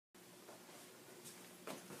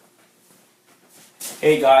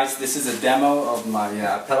Hey guys, this is a demo of my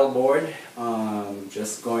pedal board.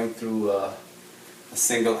 Just going through a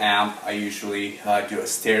single amp. I usually do a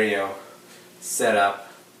stereo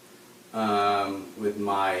setup with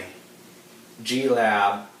my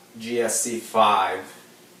G-Lab GSC-5.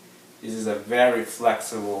 This is a very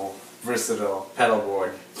flexible, versatile pedal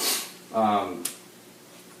board.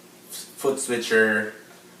 Foot switcher,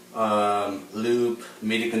 loop,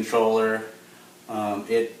 MIDI controller.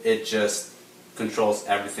 It just controls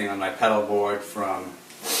everything on my pedal board, from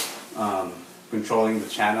controlling the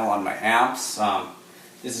channel on my amps.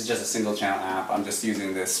 This is just a single channel amp. I'm just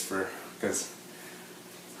using this because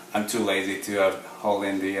I'm too lazy to hold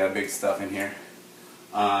in the big stuff in here.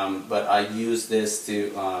 But I use this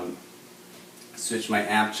to switch my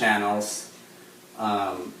amp channels,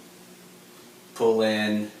 pull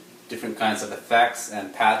in different kinds of effects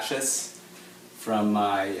and patches from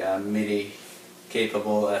my MIDI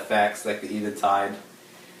capable effects like the Eventide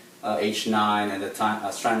H9 and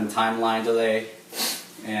the Strand timeline delay,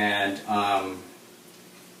 and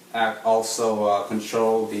also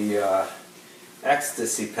control the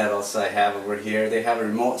ecstasy pedals I have over here. They have a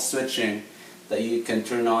remote switching that you can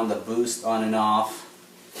turn on the boost on and off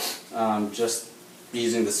just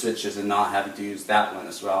using the switches and not having to use that one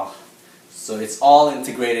as well. So it's all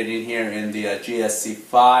integrated in here in the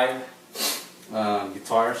GSC-5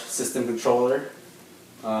 guitar system controller.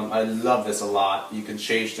 I love this a lot. You can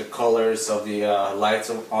change the colors of the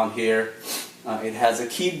lights on here. It has a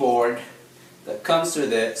keyboard that comes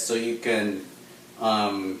with it, so you can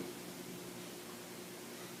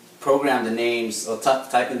program the names or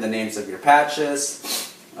type in the names of your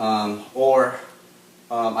patches, or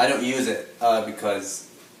I don't use it because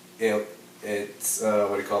it's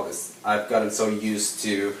what do you call this? I've gotten so used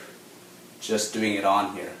to just doing it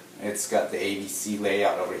on here. It's got the ABC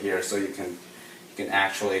layout over here, so you can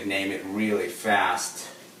actually name it really fast.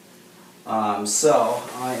 So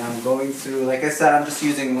I am going through, like I said, I'm just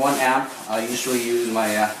using one amp. I usually use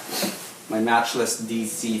my my Matchless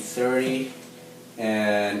DC30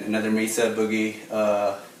 and another Mesa Boogie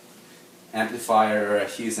amplifier,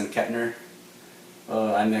 Hughes and Kettner.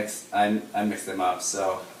 I mix them up.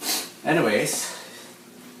 So anyways,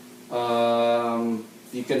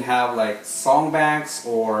 you can have like song banks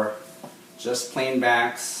or just plain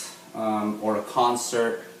banks, or a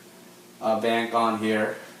concert bank on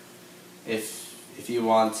here if you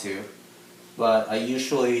want to. But I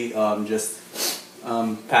usually just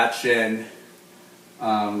patch in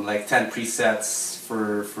like 10 presets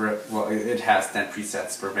for well, it has 10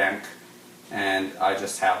 presets per bank, and I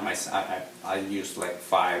just have my I use like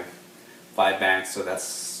five banks, so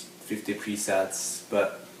that's 50 presets.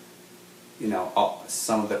 But you know,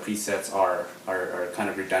 some of the presets are kind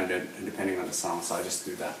of redundant depending on the song, so I just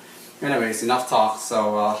do that. Anyways, enough talk,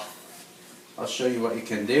 so I'll show you what you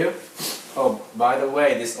can do. Oh, by the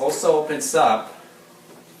way, this also opens up,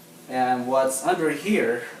 and what's under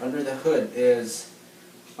here, under the hood, is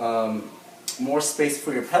more space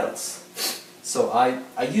for your pedals. So I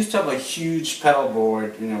used to have a huge pedal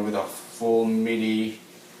board, you know, with a full MIDI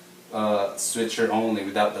switcher only,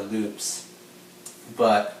 without the loops.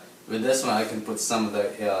 But with this one, I can put some of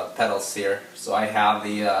the pedals here. So I have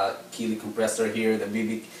the Keeley compressor here, the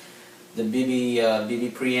BB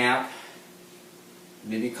preamp,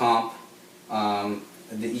 BB comp,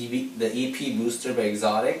 the EP booster by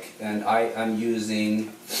Exotic, and I am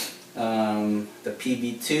using the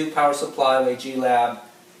PB2 power supply by G-Lab,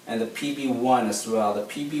 and the PB1 as well. The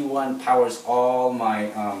PB1 powers all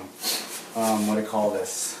my what do you call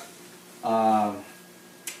this? High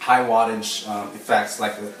wattage effects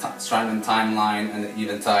like the Strand timeline and the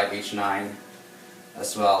Eventide H9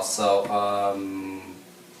 as well. So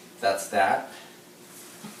that's that.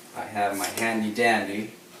 I have my handy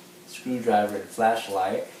dandy screwdriver and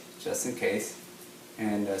flashlight just in case,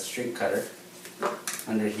 and a string cutter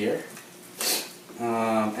under here.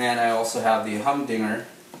 And I also have the humdinger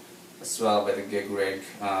as well by the Gig Rig.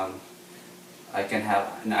 I can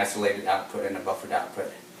have an isolated output and a buffered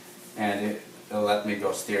output, and it'll let me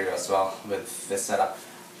go stereo as well with this setup.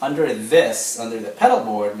 Under the pedal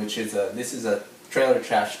board, which is this is a trailer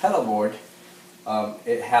trash pedal board,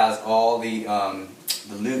 it has all the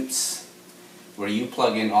loops where you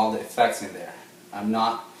plug in all the effects in there. I'm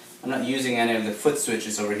not using any of the foot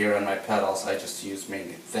switches over here on my pedals. I just use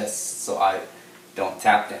mainly this, so I don't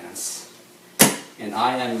tap dance. And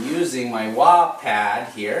I am using my wah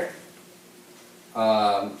pad here.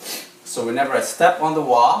 So whenever I step on the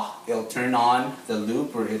wah, it'll turn on the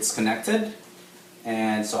loop where it's connected,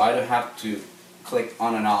 and so I don't have to click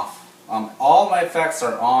on and off. All my effects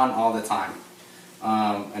are on all the time,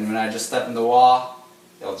 and when I just step in the wah,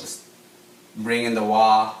 it'll just bring in the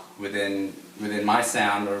wah within my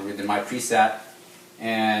sound or within my preset,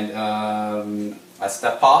 and I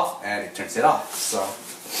step off and it turns it off. So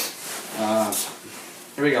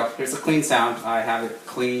here we go. Here's a clean sound. I have it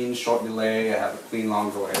clean short delay. I have a clean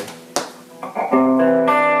long delay.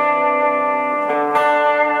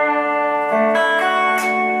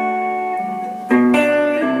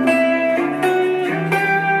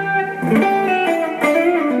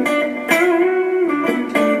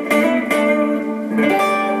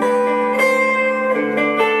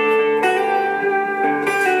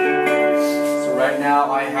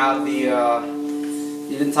 Now I have the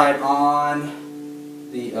Eventide on,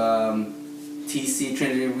 the TC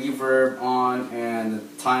Trinity Reverb on, and the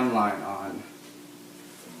Timeline on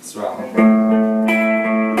as well.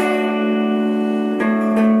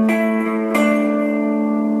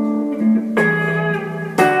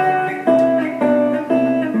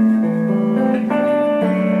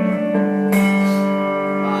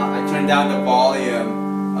 I turned down the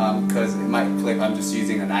volume because it might click. I'm just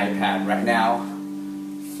using an iPad right now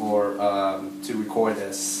for to record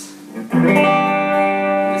this.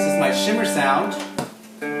 This is my shimmer sound.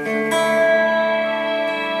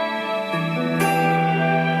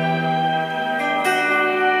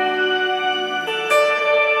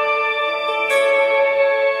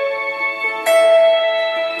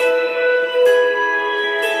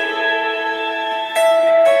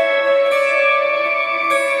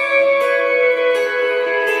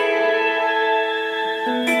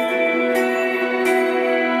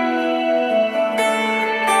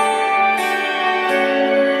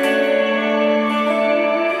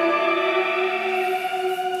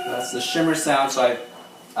 The shimmer sound, so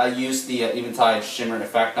I used the Eventide shimmer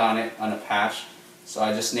effect on it, on a patch, so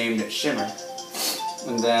I just named it Shimmer.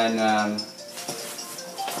 And then,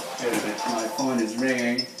 wait a minute, my phone is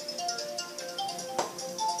ringing.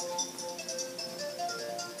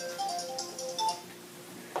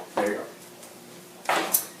 There you go.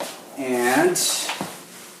 And,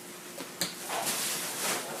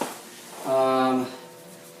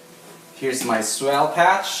 here's my swell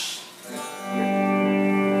patch.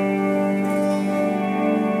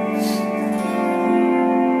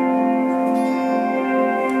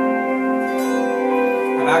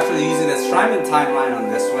 I'm actually using the Strymon timeline on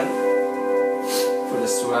this one for the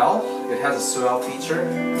swell. It has a swell feature.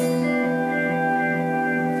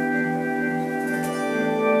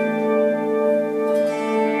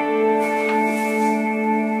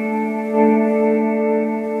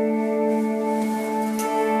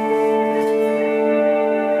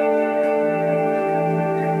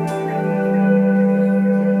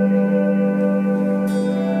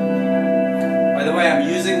 By the way, I'm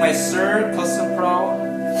using my Sir Custom Pro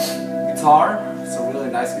guitar. It's a really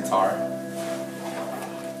nice guitar.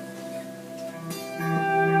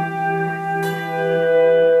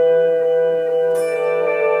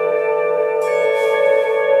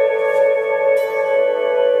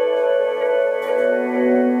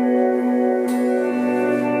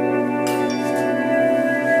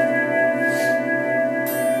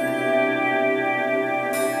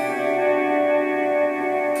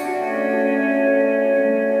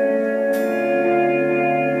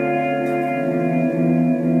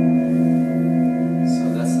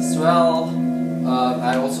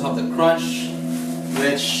 I also have the crunch,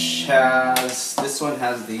 which has, this one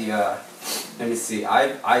has the, let me see,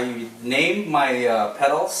 I named my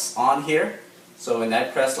pedals on here, so when I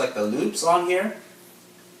press like the loops on here,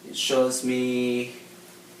 it shows me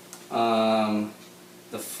the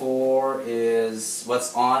 4 is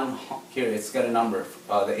what's on here. It's got a number,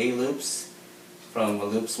 the A loops from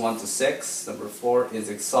loops 1 to 6. Number 4 is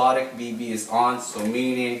exotic, BB is on, so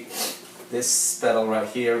meaning this pedal right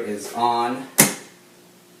here is on.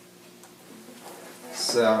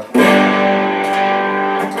 So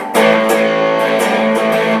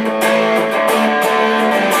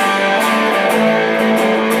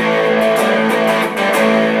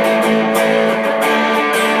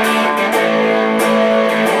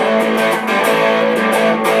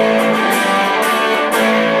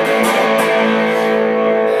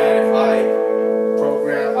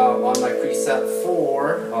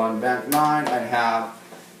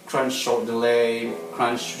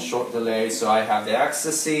crunch, short delay, so I have the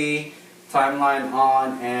ecstasy, timeline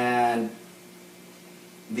on, and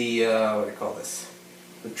the, what do you call this?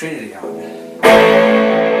 The Trinity on.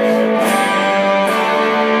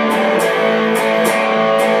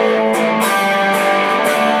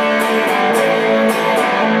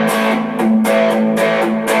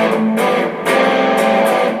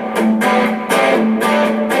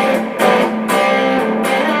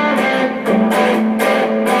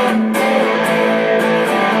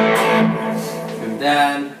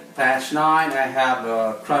 patch 9, I have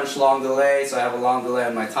a crunch long delay, so I have a long delay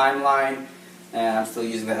on my timeline, and I'm still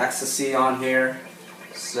using the ecstasy on here.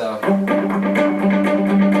 So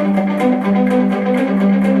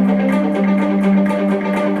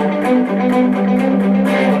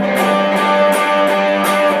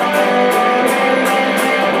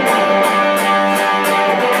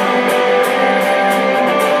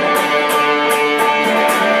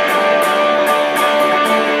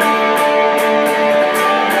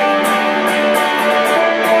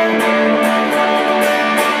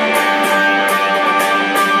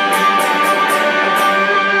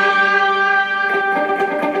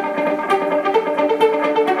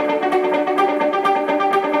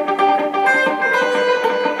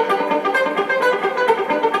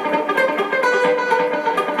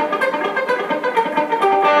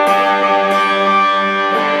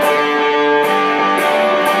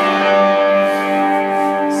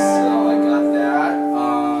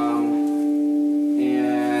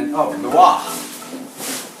the wah.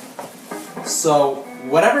 So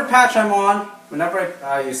whatever patch I'm on, whenever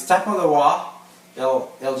I step on the wah,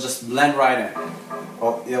 it'll just blend right in.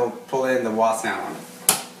 Or it'll pull in the wah sound.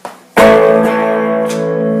 So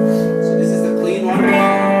this is the clean one.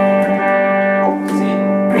 See?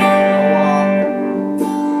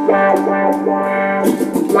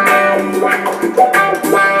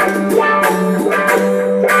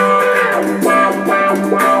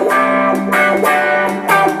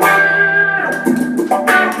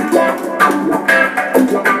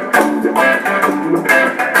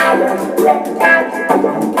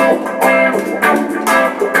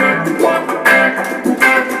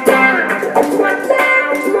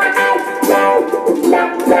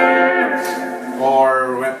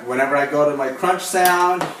 Or whenever I go to my crunch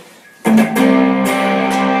sound,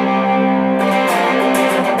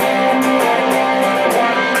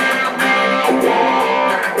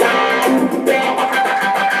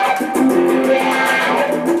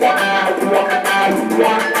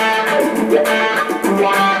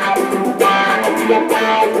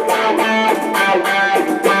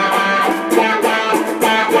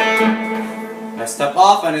 I step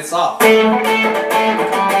off and it's off.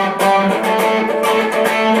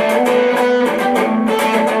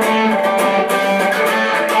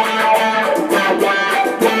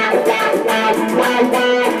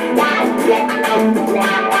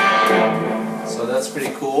 So that's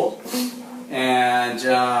pretty cool, and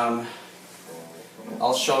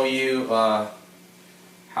I'll show you how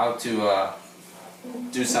to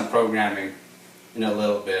do some programming in a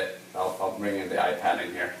little bit. I'll bring in the iPad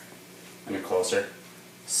in here. Let me closer.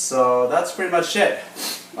 So that's pretty much it.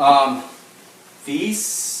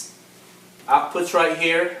 These outputs right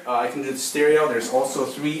here, I can do the stereo. There's also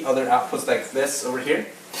 3 other outputs like this over here.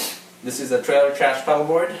 This is a trailer trash pedal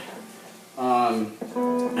board.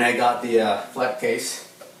 And I got the flat case.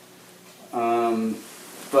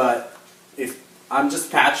 But if I'm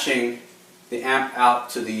just patching the amp out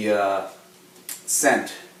to the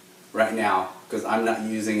send right now, because I'm not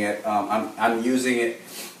using it.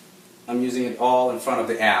 I'm using it all in front of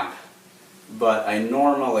the amp. But I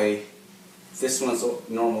normally, this one's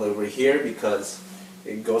normally over here because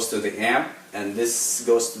it goes to the amp, and this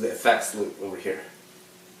goes to the effects loop over here.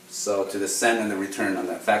 So to the send and the return on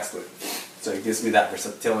the effects loop. So it gives me that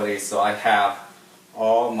versatility. So I have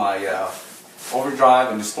all my overdrive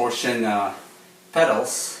and distortion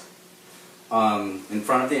pedals in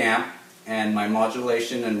front of the amp, and my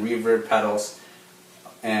modulation and reverb pedals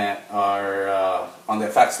are on the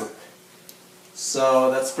effects loop.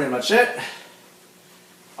 So that's pretty much it.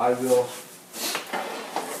 I will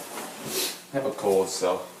have a cold,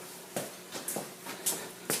 so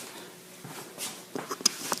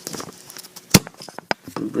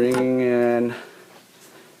I'm bringing in,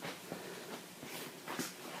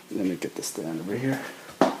 let me get this stand over here.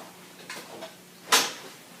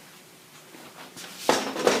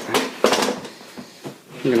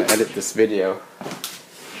 I'm going to edit this video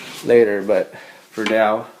later, but for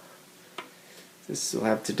now, this will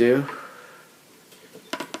have to do.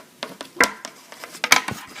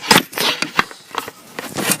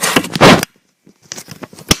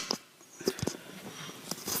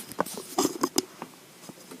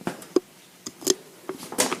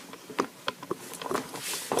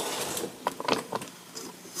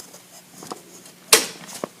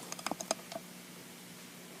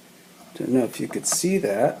 Don't know if you could see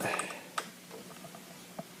that.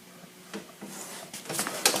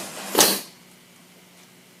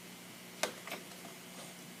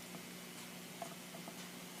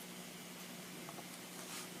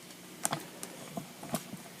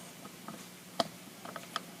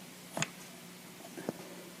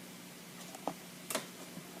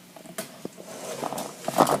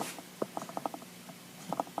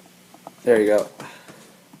 There you go.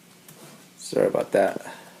 Sorry about that.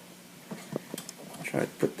 Try to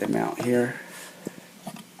put them out here.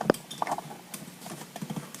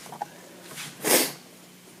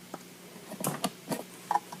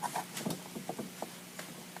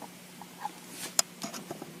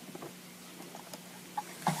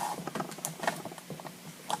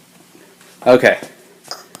 Okay,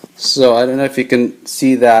 so I don't know if you can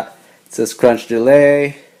see that it says crunch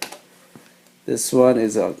delay. This one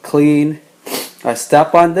is clean. I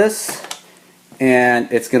step on this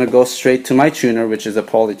and it's gonna go straight to my tuner, which is a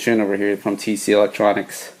poly tune over here from TC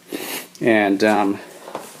Electronics, and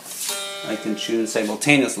I can tune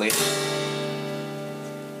simultaneously.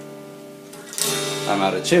 I'm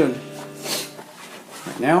out of tune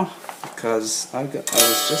right now because I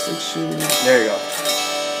was just in tune. There you go.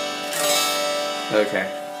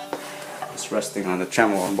 Okay, just resting on the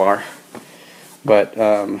tremolo bar, but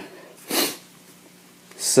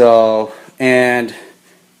so, and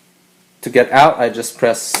to get out I just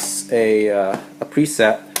press a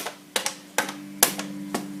preset,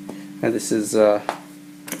 and this is a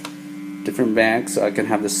different bank, so I can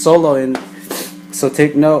have the solo in. So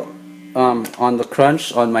take note on the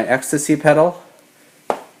crunch on my ecstasy pedal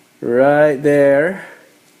right there,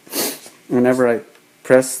 whenever I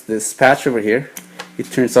press this patch over here,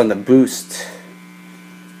 it turns on the boost,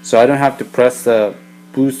 so I don't have to press the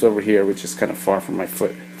boost over here, which is kind of far from my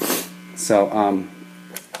foot. So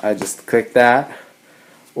I just click that,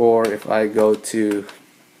 or if I go to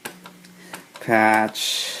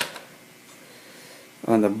patch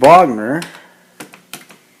on the Bogner,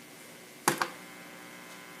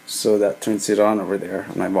 so that turns it on over there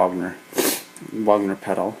on my Bogner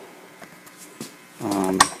pedal.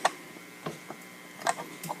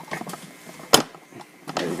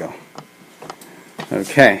 There you go.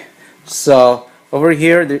 Okay, so over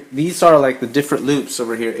here, these are like the different loops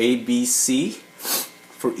over here, A, B, C.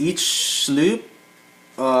 For each loop,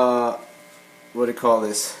 what do you call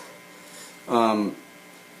this?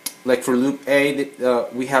 Like for loop A,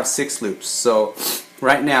 we have 6 loops. So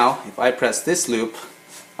right now, if I press this loop,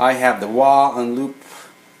 I have the wah on loop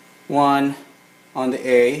 1 on the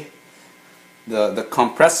A, the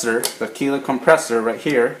compressor, the Keeley compressor right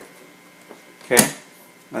here. Okay,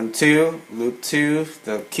 on 2, loop 2,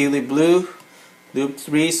 the Keeley blue, loop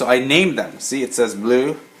 3. So I named them. See, it says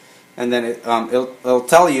blue, and then it'll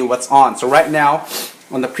tell you what's on. So right now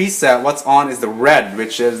on the preset, what's on is the red,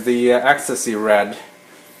 which is the ecstasy red,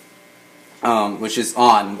 which is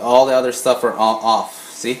on. All the other stuff are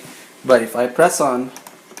off. See, but if I press on,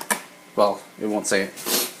 well, it won't say it.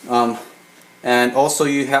 And also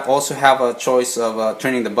you also have a choice of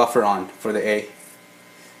turning the buffer on for the A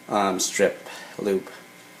strip loop.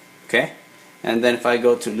 Okay, and then if I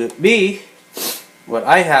go to loop B, what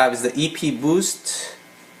I have is the EP boost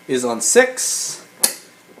is on 6.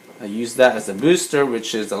 I use that as the booster,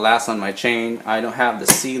 which is the last on my chain. I don't have the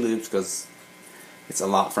C loops because it's a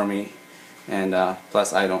lot for me, and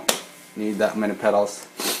plus I don't need that many pedals.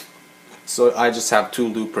 So I just have 2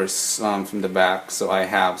 loopers from the back, so I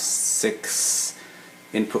have 6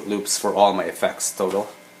 input loops for all my effects total.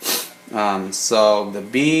 So the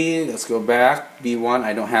B, let's go back, B1,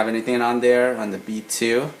 I don't have anything on there. On the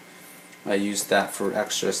B2, I use that for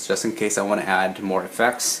extras just in case I want to add more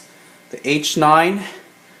effects. The H9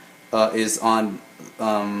 is on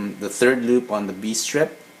the 3rd loop on the B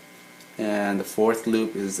strip, and the 4th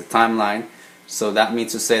loop is the timeline. So that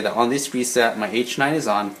means to say that on this preset my H9 is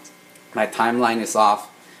on, my timeline is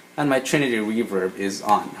off, and my Trinity reverb is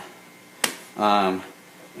on.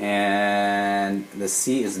 And the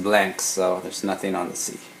C is blank, so there's nothing on the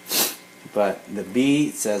C. But the B,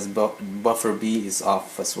 it says buffer B is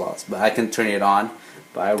off as well, but I can turn it on.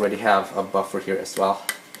 But I already have a buffer here as well.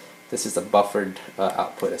 This is a buffered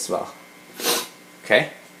output as well.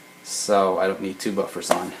 Okay, so I don't need 2 buffers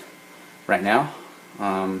on right now.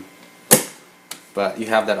 But you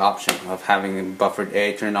have that option of having buffered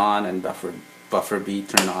A turn on and buffer B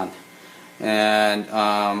turn on. And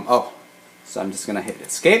oh, so I'm just gonna hit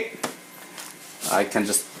escape. I can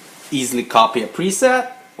just easily copy a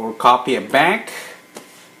preset or copy a bank.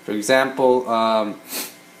 For example,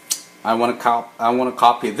 I want to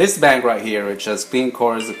copy this bank right here, which has clean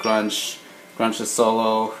chords, the crunch is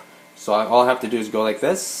solo. So all I have to do is go like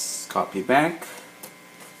this, copy bank,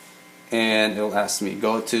 and it'll ask me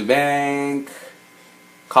go to bank,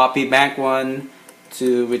 copy bank 1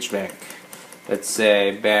 to which bank? Let's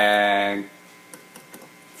say bank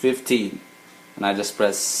 15, and I just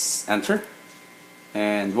press enter,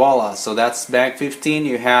 and voila. So that's bank 15.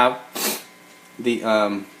 You have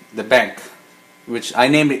the bank, which I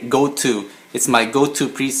named it go to. It's my go to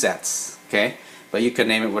presets. Okay, but you can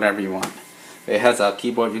name it whatever you want. It has a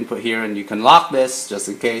keyboard input here, and you can lock this just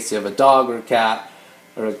in case you have a dog or a cat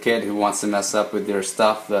or a kid who wants to mess up with their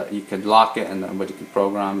stuff. That you can lock it, and then you can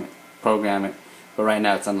program it. But right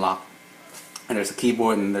now it's unlocked. And there's a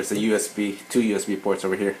keyboard, and there's a USB, 2 USB ports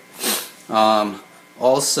over here.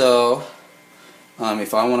 Also,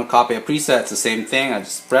 if I want to copy a preset, it's the same thing. I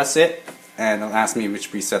just press it, and it'll ask me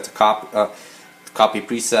which preset to copy. Copy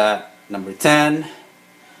preset number 10,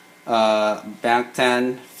 bank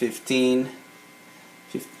 10, 15.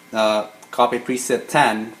 Copy preset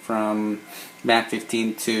 10 from bank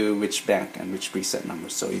 15 to which bank and which preset number.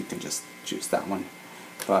 So you can just choose that one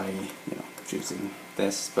by choosing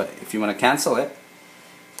this. But if you want to cancel it,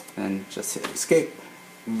 then just hit escape.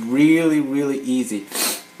 Really easy.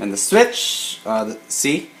 And the switch,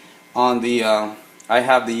 see on the I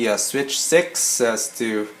have the switch 6 as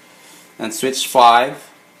to and switch 5.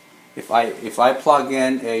 If I plug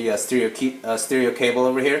in a stereo cable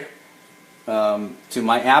over here to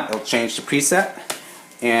my amp, it'll change the preset.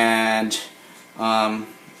 And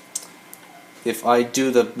if I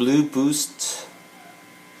do the blue boost,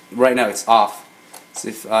 right now it's off. So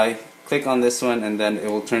if I click on this one, and then it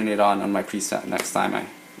will turn it on my preset next time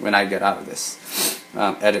when I get out of this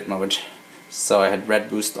edit mode. So I had red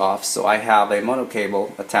boost off. So I have a mono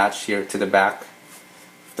cable attached here to the back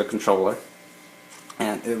of the controller,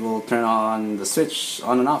 and it will turn on the switch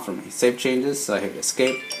on and off for me. Save changes. So I hit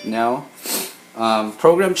escape. No.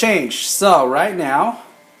 Program change. So right now,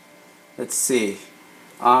 let's see.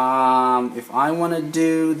 If I want to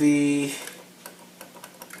do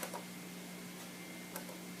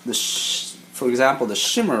for example, the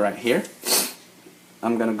shimmer right here,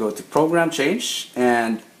 I'm gonna go to program change,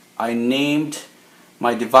 and I named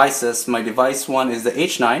my devices. My device 1 is the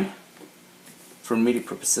H9 for MIDI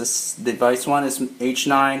purposes. Device 1 is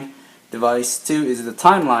H9. Device 2 is the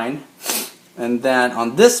timeline. And then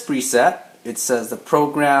on this preset, it says the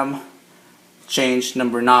program change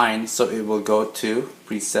number 9, so it will go to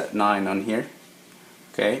preset 9 on here.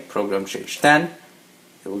 Okay, program change 10,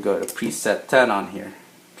 it will go to preset 10 on here.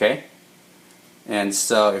 Okay, and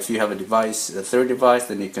so if you have a device, a third device,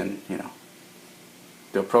 then you can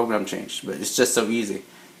do a program change. But it's just so easy.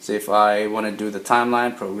 So if I want to do the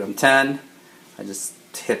timeline, program 10, I just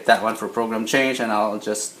hit that one for program change, and I'll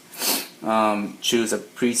just choose a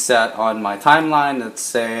preset on my timeline. Let's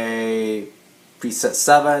say preset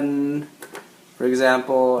 7, for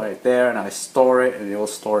example, right there, and I store it, and it will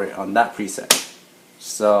store it on that preset.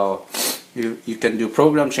 So you can do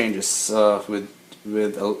program changes with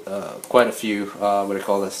quite a few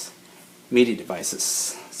MIDI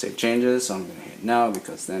devices. Save changes. So I'm going to hit no,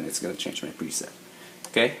 because then it's going to change my preset.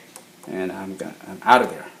 Okay, and I'm out of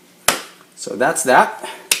there. So that's that.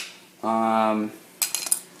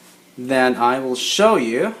 Then I will show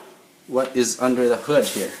you what is under the hood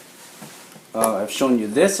here. I've shown you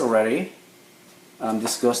this already.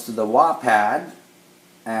 This goes to the wah pad,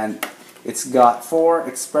 and it's got 4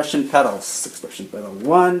 expression pedals. Expression pedal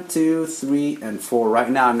 1, 2, 3, and 4. Right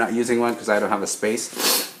now I'm not using one because I don't have a space.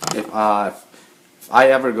 If I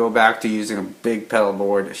ever go back to using a big pedal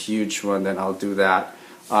board, a huge one, then I'll do that.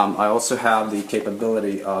 I also have the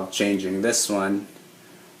capability of changing this one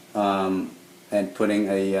and putting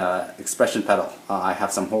a expression pedal. I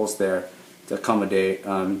have some holes there to accommodate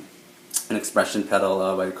an expression pedal,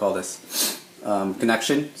 what do you call this,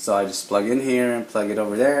 connection. So I just plug in here and plug it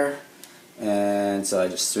over there, and so I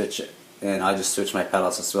just switch it, and I just switch my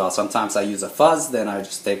pedals as well. Sometimes I use a fuzz, then I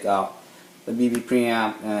just take out the BB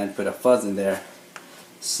preamp and put a fuzz in there.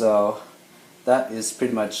 So that is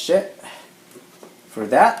pretty much it for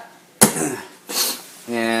that.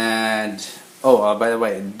 And by the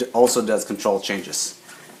way, it also does control changes,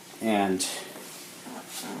 and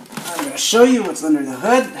I'm going to show you what's under the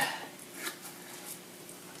hood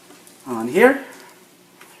on here.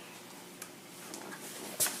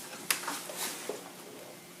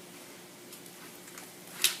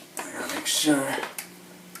 I gotta make sure.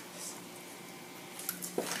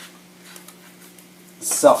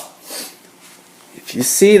 So if you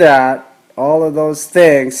see that, all of those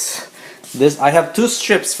things, I have 2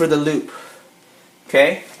 strips for the loop.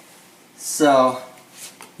 Okay, so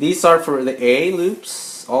these are for the A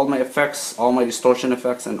loops. All my effects, all my distortion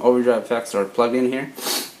effects and overdrive effects are plugged in here.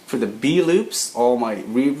 For the B loops, all my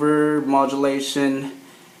reverb, modulation,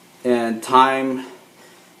 and time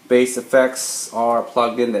based effects are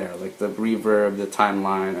plugged in there, like the reverb, the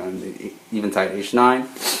timeline, and the Eventide H9.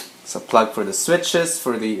 So plug for the switches,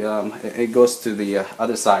 for the it goes to the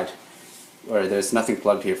other side where there's nothing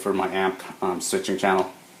plugged here for my amp switching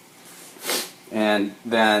channel. And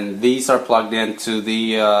then these are plugged into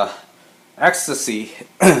the ecstasy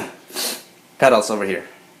pedals over here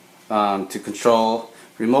to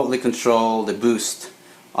remotely control the boost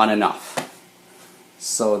on and off.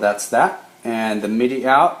 So that's that. And the MIDI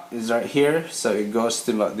out is right here, so it goes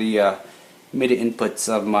to the MIDI inputs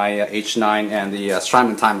of my H9 and the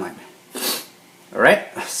Strymon timeline.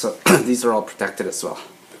 Alright, so these are all protected as well.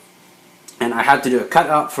 And I had to do a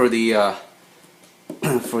cutout for the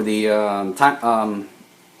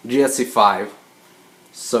GSC-5,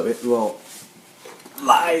 so it will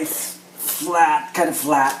lie flat, kind of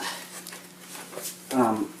flat,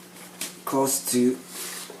 close to.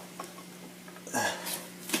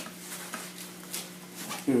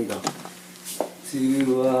 Here we go.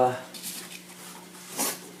 To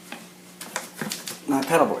my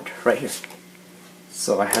pedal board right here.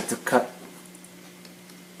 So I had to cut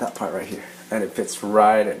that part right here, and it fits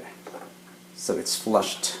right in. So it's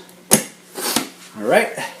flushed.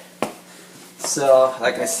 Alright. So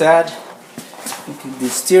like I said, you can do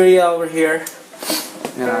stereo over here.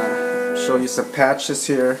 And I'll show you some patches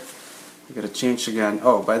here. I gotta change again.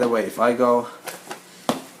 Oh, by the way, if I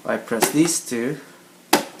press these two,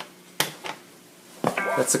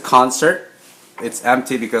 that's a concert. It's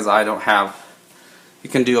empty because I don't have. You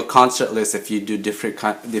can do a concert list if you do different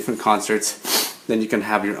concerts. Then you can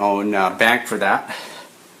have your own bank for that.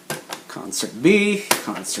 Concert B,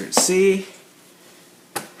 concert C,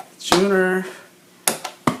 tuner,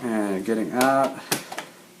 and getting out.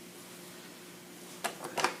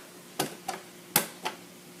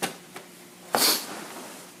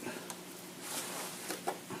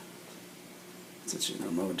 It's a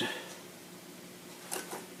tuner mode.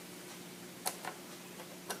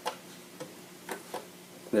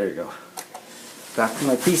 There you go. Back to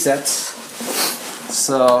my presets.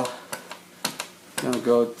 So I'm gonna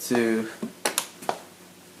go to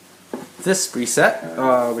this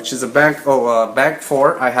preset, which is a bank. Bank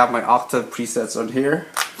 4. I have my octave presets on here.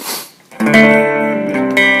 I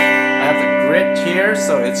have the grit here,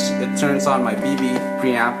 so it turns on my BB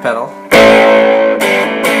preamp pedal.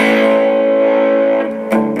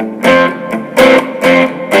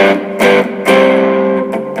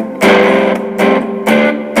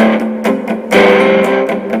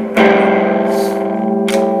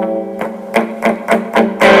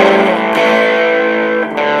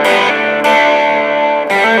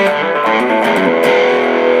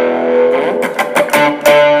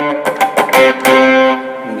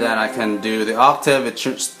 Do the octave, it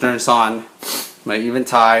turns on my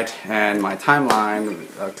eventide and my timeline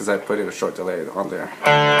because I put in a short delay on there.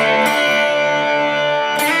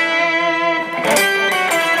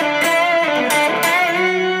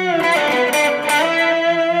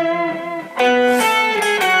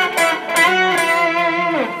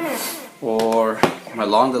 Or my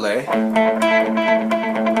long delay.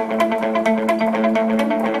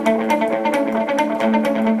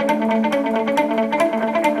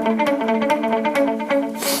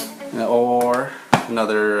 Or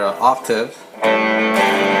another octave.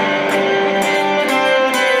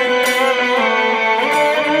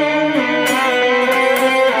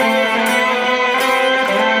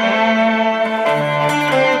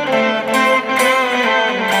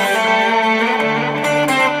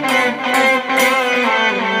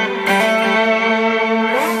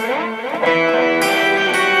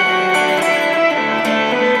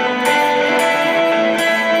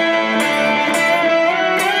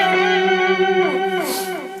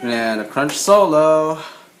 And a crunch solo.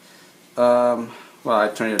 Well, I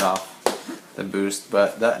turned it off, the boost,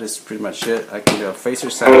 but that is pretty much it. I can do a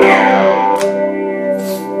phaser sound,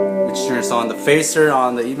 which turns on the phaser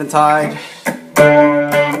on the eventide.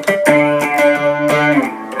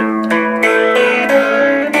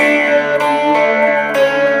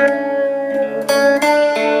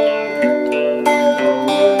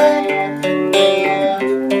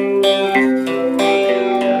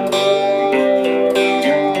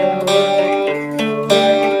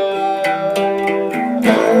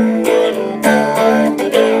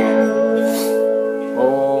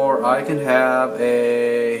 I can have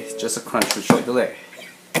just a crunch with short delay.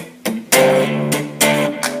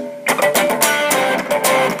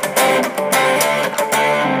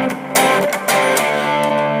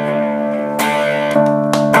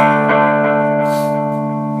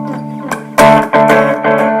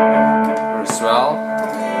 Or swell.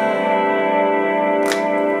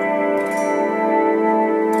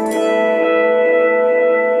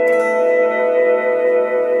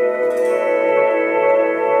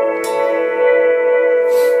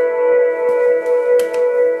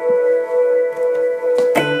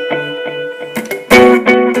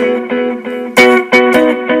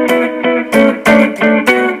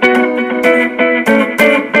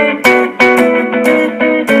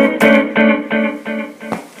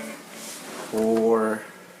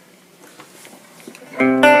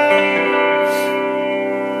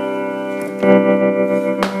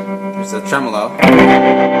 Here's a tremolo.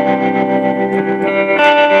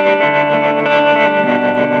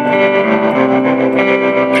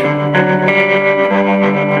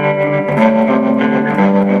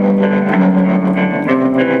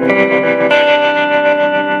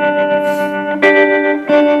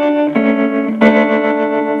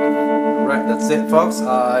 Alright, that's it folks.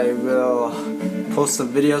 I will post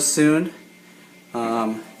some videos soon.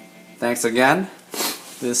 Thanks again.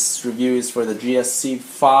 This review is for the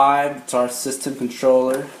GSC-5 guitar system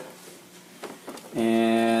controller.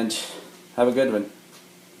 And have a good one.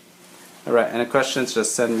 Alright, any questions,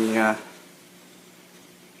 just send me a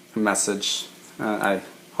message. I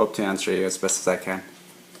hope to answer you as best as I can.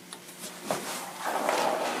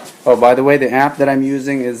 Oh, by the way, the amp that I'm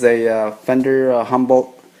using is a Fender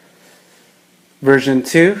Humboldt version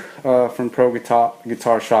 2 from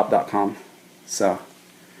ProGuitarShop.com. So,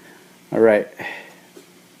 alright.